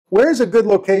where's a good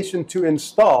location to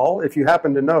install, if you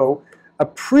happen to know, a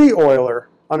pre-oiler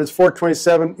on his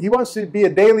 427? He wants to be a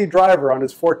daily driver on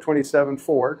his 427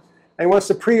 Ford, and he wants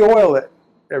to pre-oil it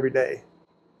every day.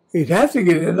 He'd have to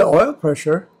get in the oil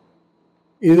pressure,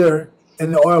 either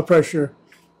in the oil pressure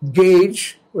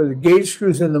gauge, where the gauge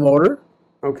screws in the motor.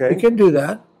 Okay. You can do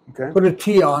that. Okay. Put a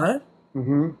T on it.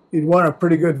 Mm-hmm. You'd want a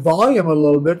pretty good volume a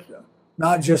little bit,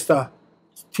 not just a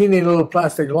teeny little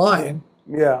plastic line.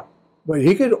 Yeah. But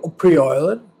he could pre-oil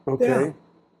it. Okay. Yeah.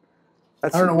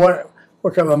 That's, I don't know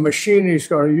what kind of a machine he's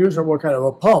going to use or what kind of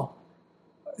a pump.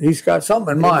 He's got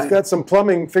something in mind. He's got some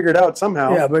plumbing figured out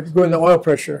somehow. Yeah, but go in the oil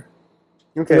pressure.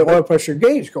 Okay. The oil pressure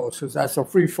gauge goes, because that's a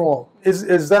free flow. Is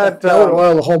that that would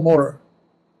oil the whole motor?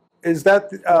 Is that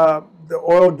the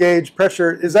oil gauge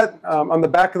pressure? Is that on the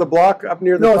back of the block up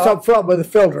near the top? No, it's up front by the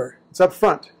filter. It's up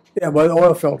front. Yeah, by the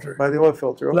oil filter. By the oil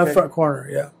filter. Okay. Left front corner.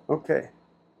 Yeah. Okay.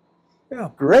 Yeah.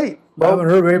 Great. I haven't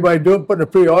heard of anybody putting a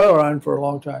pre-oiler on for a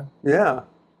long time. Yeah.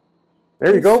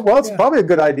 There you go. Well, it's probably a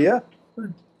good idea.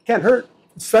 Can't hurt.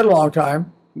 It's been a long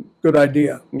time. Good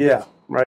idea. Yeah.